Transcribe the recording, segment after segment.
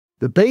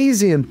The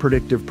Bayesian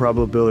predictive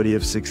probability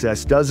of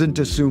success doesn't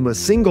assume a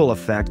single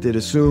effect. It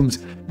assumes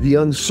the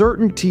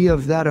uncertainty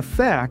of that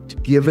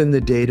effect given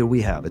the data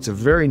we have. It's a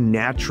very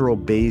natural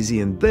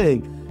Bayesian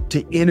thing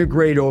to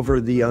integrate over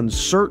the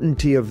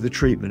uncertainty of the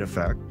treatment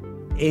effect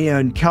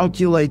and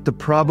calculate the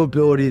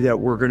probability that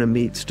we're going to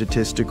meet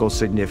statistical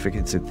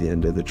significance at the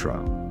end of the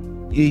trial.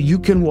 You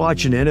can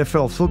watch an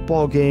NFL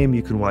football game,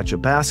 you can watch a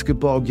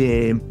basketball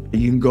game,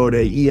 you can go to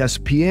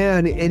ESPN,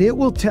 and it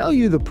will tell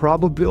you the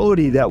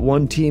probability that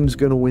one team's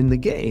going to win the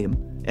game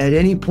at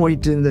any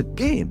point in the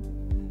game.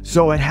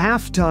 So at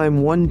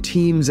halftime, one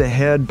team's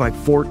ahead by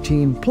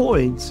 14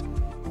 points.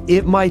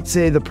 It might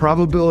say the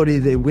probability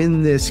they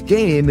win this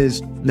game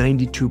is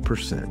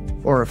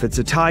 92%. Or if it's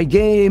a tie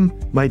game,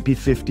 might be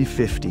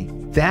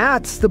 50-50.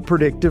 That's the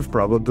predictive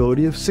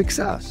probability of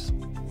success.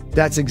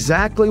 That's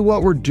exactly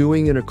what we're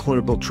doing in a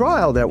clinical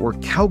trial, that we're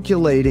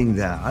calculating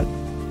that.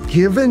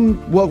 Given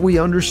what we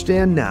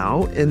understand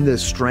now and the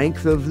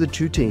strength of the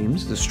two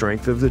teams, the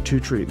strength of the two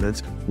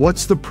treatments,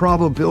 what's the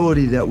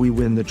probability that we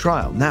win the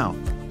trial? Now,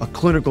 a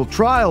clinical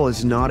trial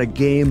is not a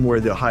game where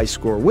the high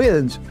score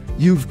wins.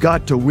 You've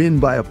got to win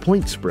by a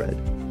point spread.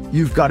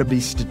 You've got to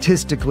be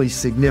statistically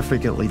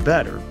significantly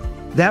better.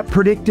 That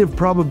predictive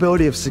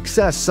probability of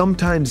success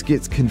sometimes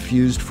gets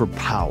confused for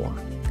power.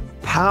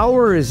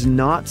 Power is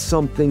not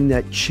something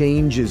that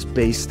changes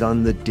based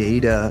on the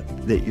data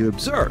that you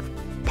observe.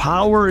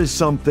 Power is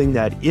something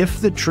that if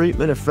the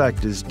treatment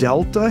effect is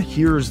delta,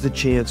 here's the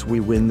chance we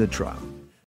win the trial.